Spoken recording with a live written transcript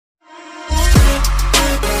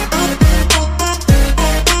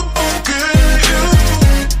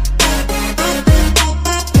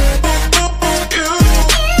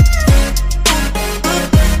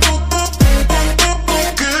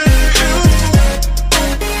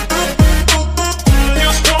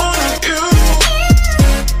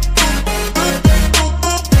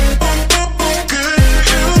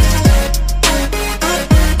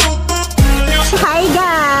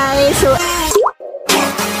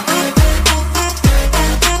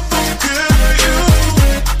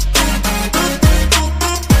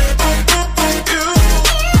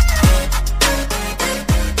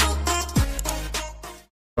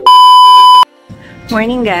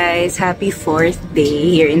Morning guys! Happy 4th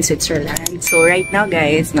day here in Switzerland. So right now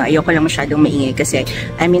guys, no, ayoko lang masyadong maingay kasi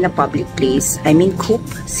I'm in a public place. I'm in Coop,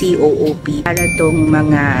 C-O-O-P. Para tong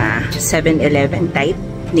mga 7-Eleven type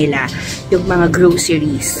nila, yung mga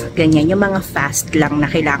groceries, ganyan, yung mga fast lang na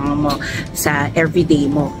kailangan mo sa everyday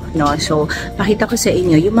mo, no? So, pakita ko sa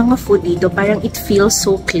inyo, yung mga food dito, parang it feels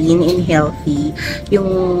so clean and healthy, yung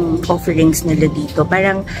offerings nila dito,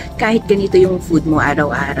 parang kahit ganito yung food mo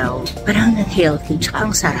araw-araw, parang healthy, tsaka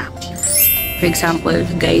ang sarap. For example,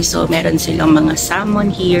 guys, so meron silang mga salmon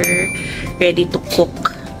here, ready to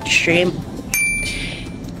cook, shrimp.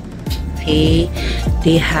 Okay,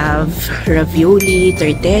 they have ravioli,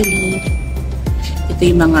 tortelli. Ito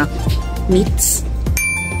yung mga meats.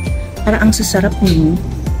 Parang ang sasarap nyo.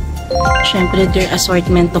 Siyempre, their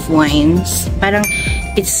assortment of wines. Parang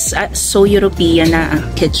it's so European na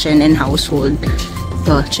kitchen and household.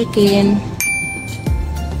 So, chicken.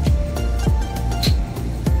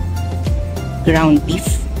 Ground beef.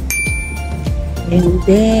 And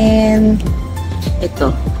then,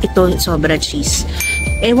 ito sobra cheese.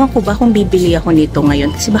 Ewan ko ba kung bibili ako nito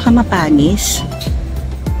ngayon kasi baka mapanis.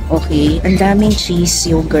 Okay, ang daming cheese,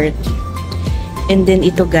 yogurt. And then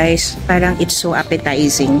ito guys, parang it's so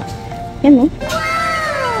appetizing. Yan o.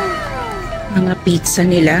 Mga pizza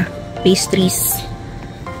nila, pastries,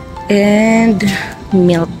 and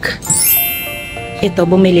milk. Ito,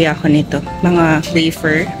 bumili ako nito. Mga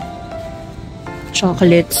wafer,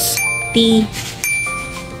 chocolates, tea.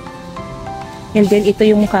 And then ito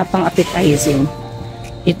yung mukha pang appetizing.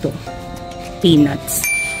 Ito, peanuts.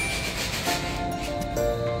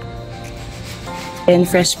 And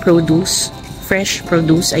fresh produce,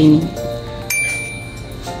 I mean.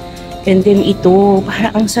 And then ito,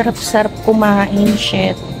 parang ang sarap-sarap kumain,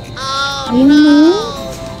 shit. Ayun mo.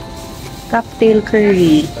 Cocktail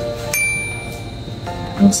curry.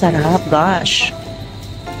 Ang sarap, gosh.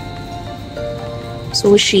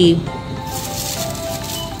 Sushi.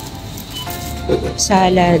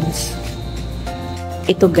 Salads.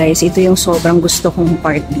 Ito guys, ito yung sobrang gusto kong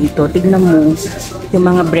part dito. Tignan mo, yung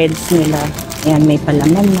mga breads nila. Ayan, may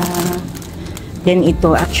palaman na. Then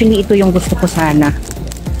ito, actually ito yung gusto ko sana.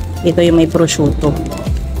 Ito yung may prosciutto.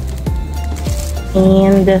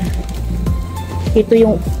 And ito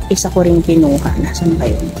yung isa ko rin kinuha. Nasaan ba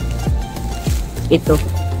yun? Ito.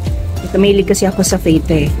 Ito, mahilig kasi ako sa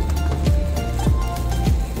feta eh.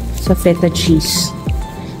 Sa feta cheese.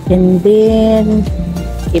 And then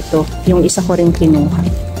ito, yung isa ko rin kinuha.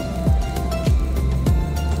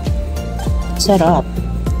 Sarap.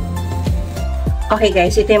 Okay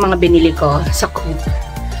guys, ito yung mga binili ko sa Coop.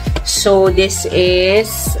 So, this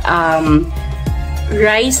is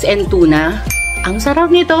rice and tuna. Ang sarap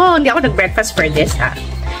nito. Hindi ako nag-breakfast for this, ha.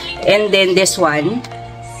 And then this one,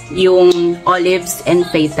 yung olives and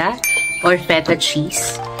feta or feta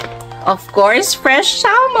cheese. Of course, fresh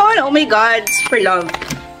salmon. Oh my God, super love.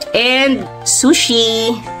 And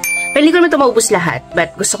sushi. Pwede ko naman ito maubos lahat,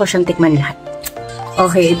 but gusto ko siyang tikman lahat.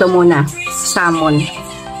 Okay, ito muna. Salmon.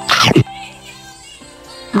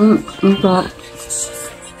 Ito.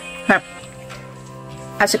 Harap.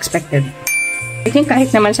 As expected. I think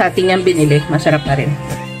kahit naman sa atin yung binili, masarap pa rin.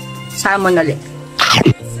 Salmon ulit.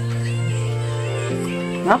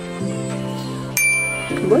 No?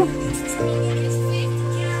 Good.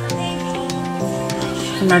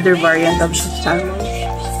 Another variant of salmon.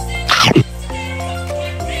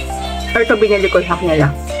 Or ito binili ko sa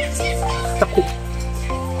kanila. Sa Coop.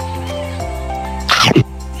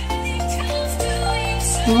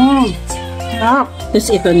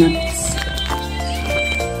 Tapos ito na.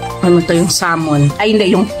 Ano to yung salmon? Ay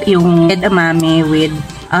hindi, yung edamame with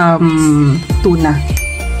tuna.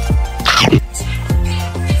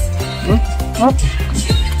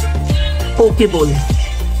 Poke bowl.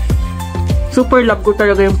 Super love ko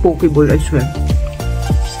talaga yung poke bowl, I swear.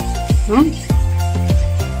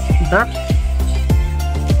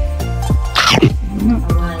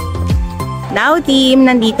 Now team,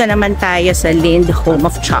 nandito naman tayo sa Lind Home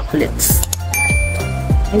of Chocolates.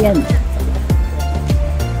 Ayan.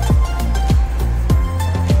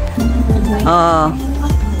 Oh.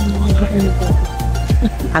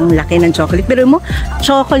 Ang laki ng chocolate. Pero mo,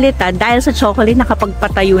 chocolate dahil sa chocolate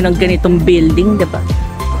nakapagpatayo ng ganitong building, diba?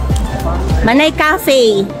 Manay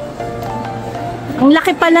Cafe. Ang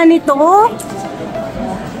laki pala nito, oh.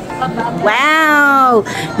 Wow!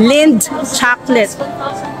 Lind chocolate.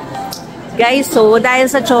 Guys, so dahil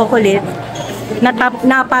sa chocolate,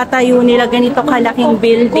 napatayo nila ganito kalaking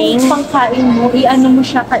building. Kung pangkain mo, i-ano mo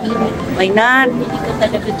siya kainit. Why not? Hindi ka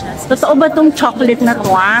talaga just. Totoo ba tong chocolate na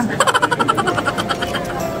to, ah?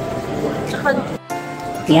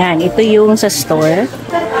 Yan, ito yung sa store.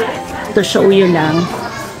 To show you lang.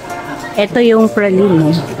 Ito yung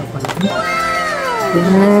praline.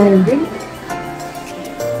 Yan.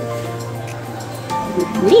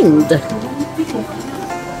 Lind.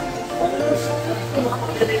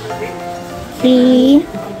 See?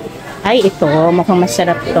 Ay, ito. Mukhang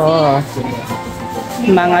masarap to.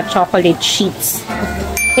 Mga chocolate sheets.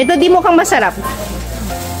 Ito di mukhang masarap.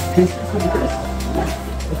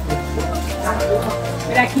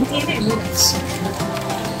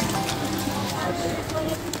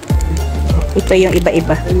 Ito yung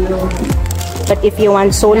iba-iba. But if you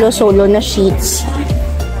want solo na sheets,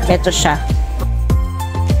 ito siya.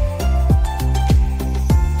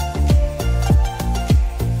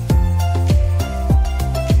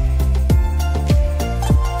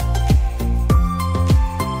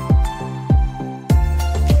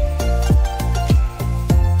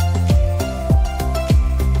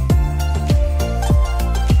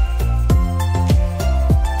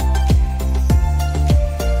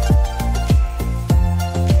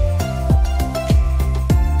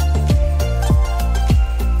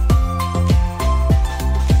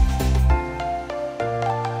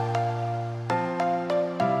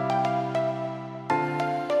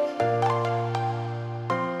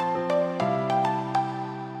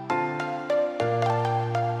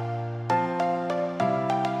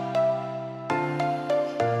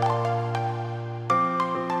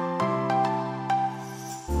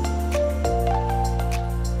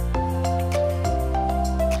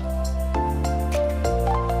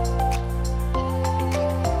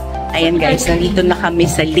 Ayan guys, nandito na kami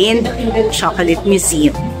sa Lind Chocolate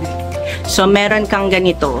Museum. So meron kang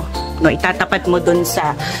ganito, no, itatapat mo dun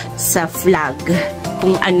sa flag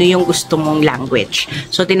kung ano yung gusto mong language.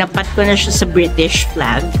 So tinapat ko na siya sa British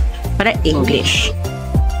flag para English.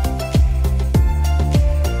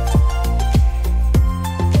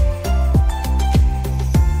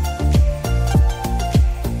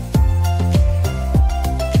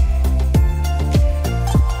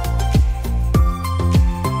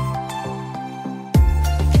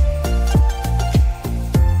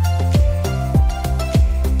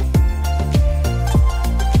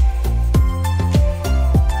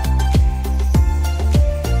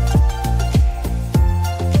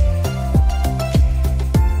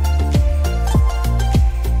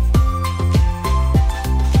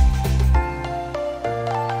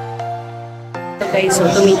 Guys, so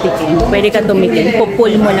tumitikin. Pwede ka tumikin.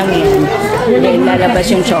 Pupul mo lang yan. Then lalabas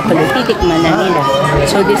yung chocolate. Titikman na nila.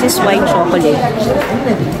 So this is white chocolate.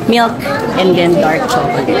 Milk and then dark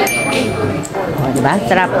chocolate. O, diba?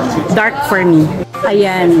 Sarap. Dark for me.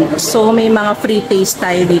 Ayan. So may mga free taste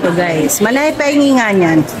tayo dito guys. Manay, pahingi nga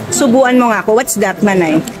yan. Subuan mo nga ako. What's that,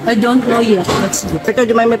 Manay? I don't know yet. What's it? Ito,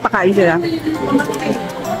 di may pakain sila.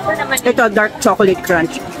 Ito, dark chocolate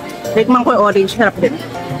crunch. Tikman ko yung orange. Sarap din.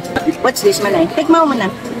 What's this, Manay? Tikman mo na.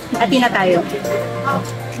 Ati na tayo.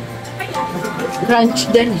 Crunch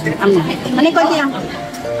din. Manay, konti lang.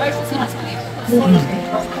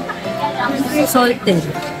 Salted.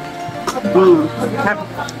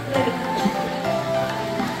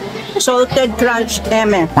 Salted crunch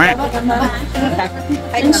eme.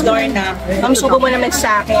 Ay, store na. Ang subo mo naman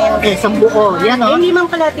sa akin. Eh, sa buo. Yan o. Hindi man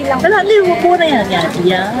kalati lang. Kalati, huwag mo na yan.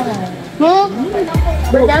 Yan.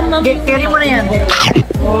 Carry mo na yan.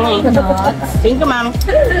 Thank you, ma'am.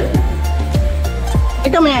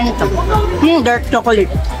 Ito mo yan ito. Dark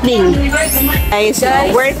chocolate. Plain. Guys,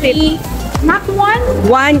 worth it. Not one?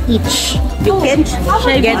 One each. You can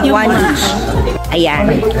get one each.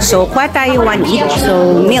 Ayan. So, kuha tayo one each.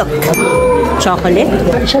 So, milk, chocolate,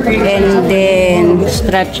 and then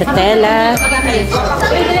stracciatella,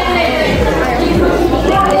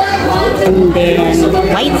 and then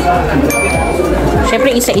white.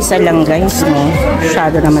 Siyempre, isa-isa lang guys, no?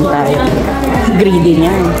 Masyado naman tayo. Greedy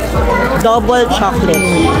niya. Double chocolate.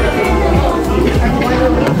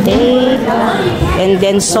 Okay. And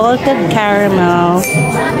then salted caramel.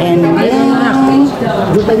 And then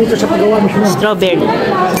strawberry.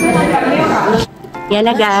 Yan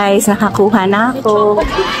na guys, nakakuha na ako.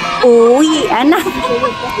 Uy, anak.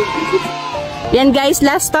 Yan guys,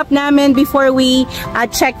 last stop namin before we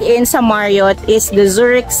check in sa Marriott is the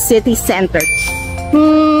Zurich City Center.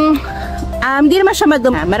 Hindi naman siya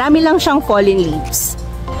madumi. Marami lang siyang fallen leaves.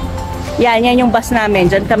 Yan yung bus namin.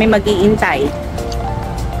 Diyan kami mag-iintay.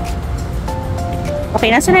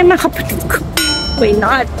 Okay, nasa na yung mga kapatid ko? Why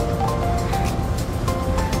not?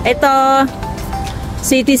 Ito,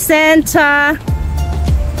 City Center.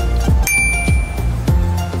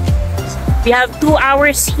 We have 2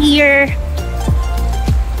 hours here.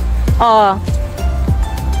 Oh.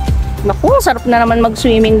 Naku, sarap na naman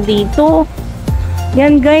mag-swimming dito.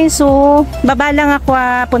 Yan guys, so baba lang ako,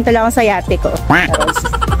 punta lang ako sa yate ko.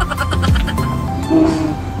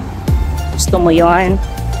 Gusto mo yon?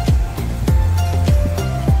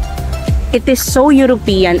 It is so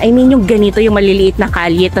European. I mean, yung ganito, yung maliliit na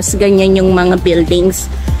kalye, tas ganyan yung mga buildings.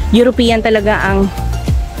 European talaga ang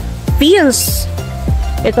feels.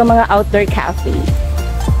 Ito mga outdoor cafe.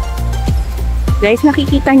 Guys,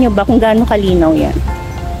 nakikita nyo ba kung gaano kalinaw yan?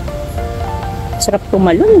 Sarap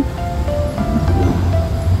tumalon.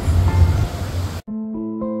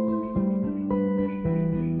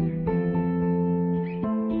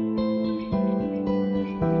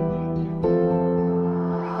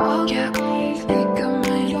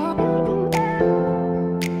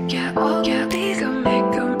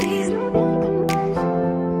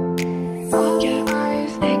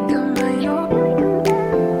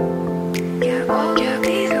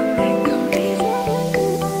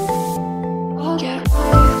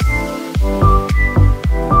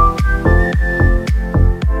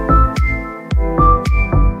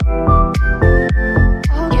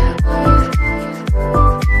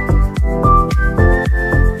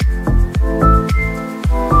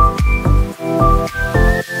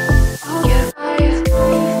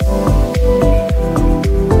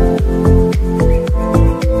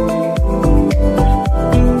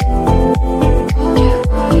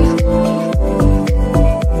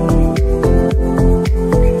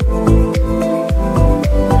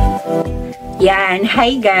 Yan,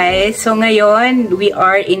 hi guys! So ngayon, we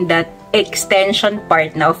are in that extension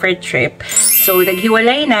part now for trip. So,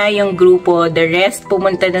 naghiwalay na yung grupo. The rest,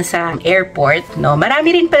 pumunta na sa airport, no?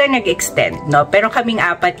 Marami rin pala nag-extend, no? Pero kaming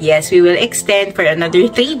apat, yes, we will extend for another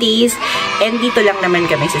 3 days. And dito lang naman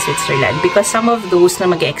kami sa Switzerland. Because some of those na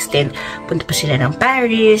mag-extend, punta pa sila ng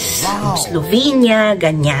Paris, Slovenia,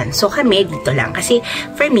 ganyan. So, kami dito lang. Kasi,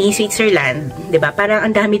 for me, Switzerland, diba? Parang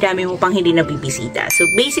ang dami-dami mo pang hindi nabibisita. So,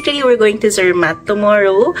 basically, we're going to Zermatt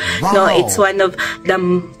tomorrow. No, it's one of the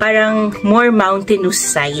parang more mountainous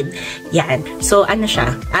side. Yan. So, ano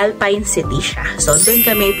siya? Alpine city siya. So, doon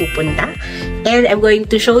kami pupunta. And I'm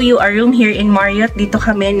going to show you our room here in Marriott. Dito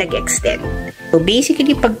kami nag-extend. So,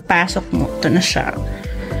 basically, pagpasok mo, ito na siya.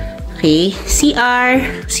 Okay.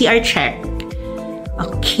 CR check.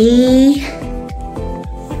 Okay.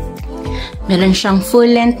 Meron siyang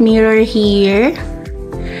full-length mirror here.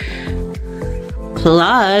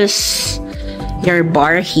 Plus, your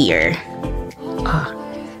bar here.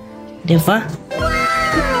 Diba?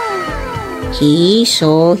 Okay,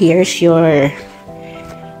 so here's your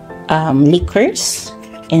liquors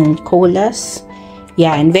and colas.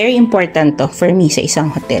 Yeah, and very important to for me sa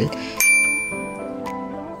isang hotel.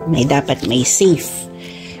 Dapat may safe.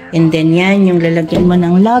 And then yan, yung lalagyan mo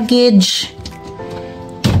ng luggage.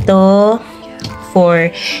 Ito,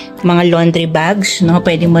 for mga laundry bags, no?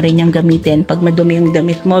 Pwede mo rin yung gamitin pag madumi yung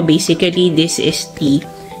damit mo. Basically, this is the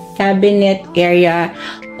cabinet area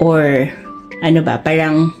or ano ba,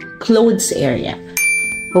 parang clothes area.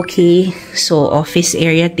 Okay, so office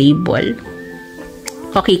area table.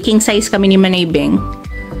 Okay, king size kami ni Manay Beng.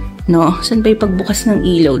 No, saan ba yung pagbukas ng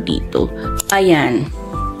ilaw dito? Ayan.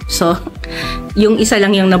 So, yung isa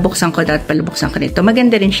lang yung nabuksan ko, dapat palabuksan ko nito.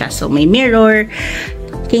 Maganda rin siya. So, may mirror,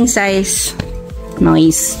 king size,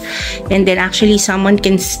 noise. And then actually, someone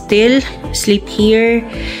can still sleep here.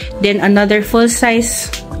 Then another full size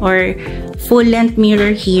or full length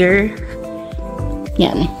mirror here.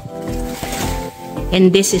 Yan.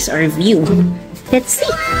 And this is our view. Let's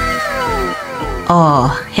see. Oh,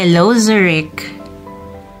 hello Zurich.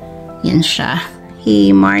 Yan siya.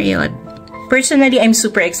 Hey Marriott. Personally, I'm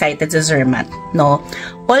super excited sa Zermatt, no?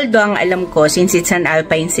 Although, ang alam ko, since it's an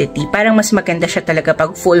alpine city, parang mas maganda siya talaga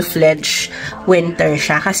pag full-fledged winter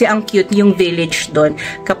siya. Kasi ang cute yung village doon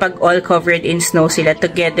kapag all covered in snow sila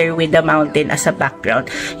together with the mountain as a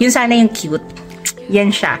background. Yun sana yung cute.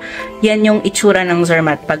 Yan siya. Yan yung itsura ng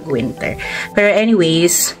Zermatt pag winter. Pero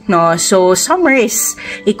anyways, no, so summer is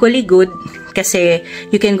equally good kasi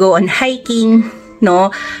you can go on hiking,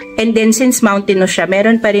 no? And then, since mountainous siya,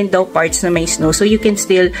 meron pa rin daw parts na may snow. So, you can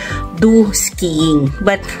still do skiing.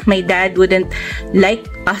 But, my dad wouldn't like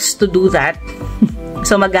us to do that.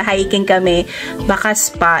 So, mag-hiking kami, baka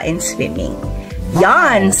spa and swimming.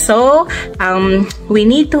 Yan! So, we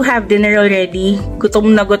need to have dinner already.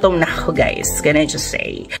 Gutom na ako, guys. Can I just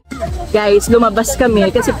say? Guys, lumabas kami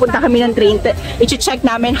kasi punta kami ng train. I-check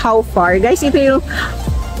namin how far. Guys, ito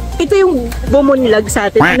yung bumunlag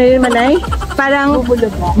sa atin. Ano yun, Manay? Parang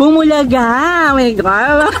bumulaga. Oh my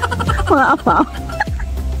God. Mga apa.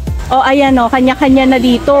 Oh, ayan o. Kanya-kanya na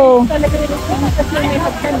dito.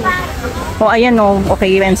 Oh, ayan o.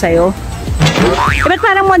 Okay rin sa'yo. Ba't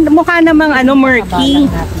parang mukha namang murky?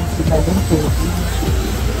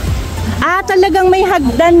 Ah, talagang may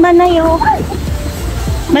hagdan, Manay, oh.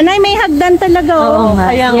 Manay, may hagdan talaga, oh. Oo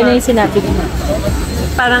nga. Kaya Yan nga. na yung sinabi ko.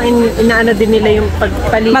 Parang inaano din nila yung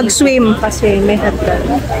pagpaligid. Mag-swim. Kasi may hagdan.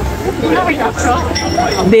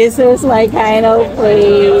 This is my kind of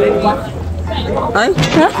place. Ay?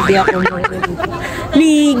 Hindi ako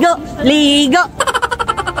Ligo! Ligo!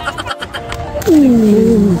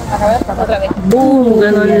 Boom!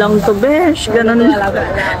 Ganun lang to, besh. Ganun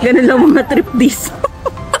lang mga trip this.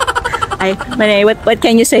 Ay, Manay, what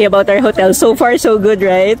can you say about our hotel? So far, so good,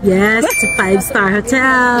 right? Yes, it's a 5-star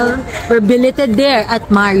hotel. We're billeted there at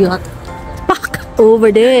Marriott. Pak!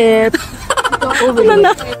 Over there. Over Ano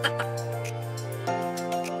na? there.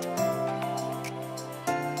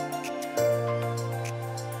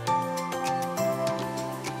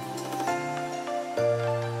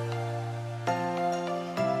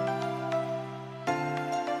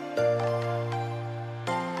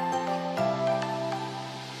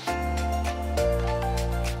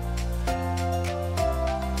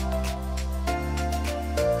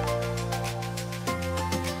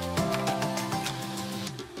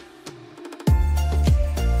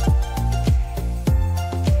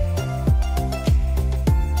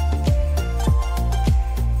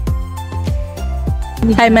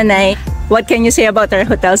 Hi, Manay. What can you say about our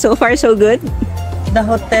hotel? So far, so good? The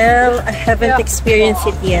hotel, I haven't experienced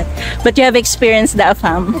it yet. But you have experienced the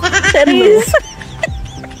AFAM. Serious?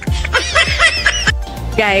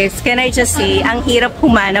 Guys, can I just say, ang hirap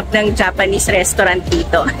humanap ng Japanese restaurant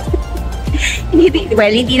dito.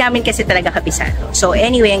 Hindi namin kasi talaga kabisado. So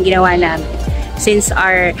anyway, ang ginawa namin, since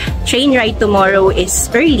our train ride tomorrow is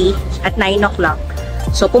early at 9 o'clock,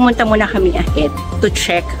 so pumunta muna kami ahead to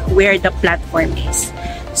check where the platform is.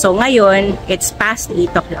 So ngayon, it's past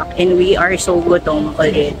 8 o'clock and we are so gutom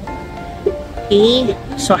already. Okay,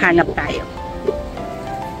 so hanap tayo.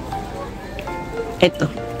 Ito.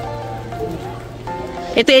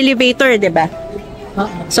 Ito elevator, 'di ba?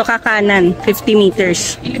 So kakanan, 50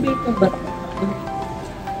 meters. Elevator ba?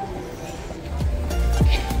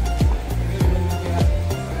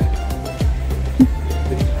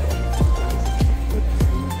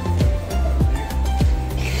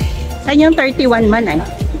 Saan yung 31 man ay?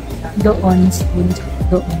 Doon.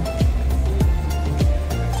 Doon.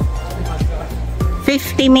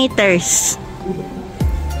 50 meters.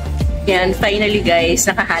 Yan, finally guys,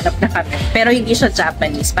 nakahanap na kami. Pero hindi siya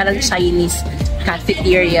Japanese, parang Chinese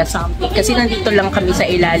cafeteria something. Kasi nandito lang kami sa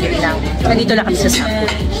ilalim ng, nandito lang kami sa subway.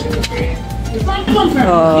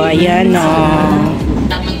 Oh, ayan oh.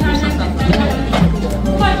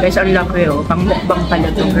 Guys, ang laki oh. Pang-mukbang pala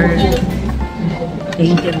to, girl.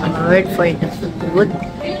 Thank you, Lord, for the food.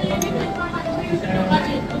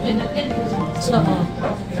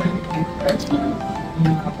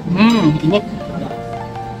 Init.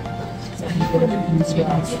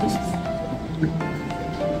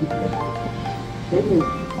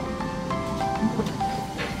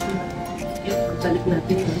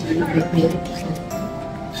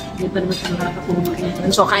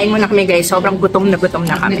 So, kain muna kami guys. Sobrang gutom na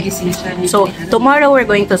kami. So, tomorrow we're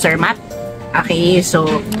going to Zermatt. Okay, so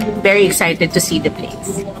very excited to see the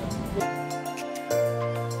place.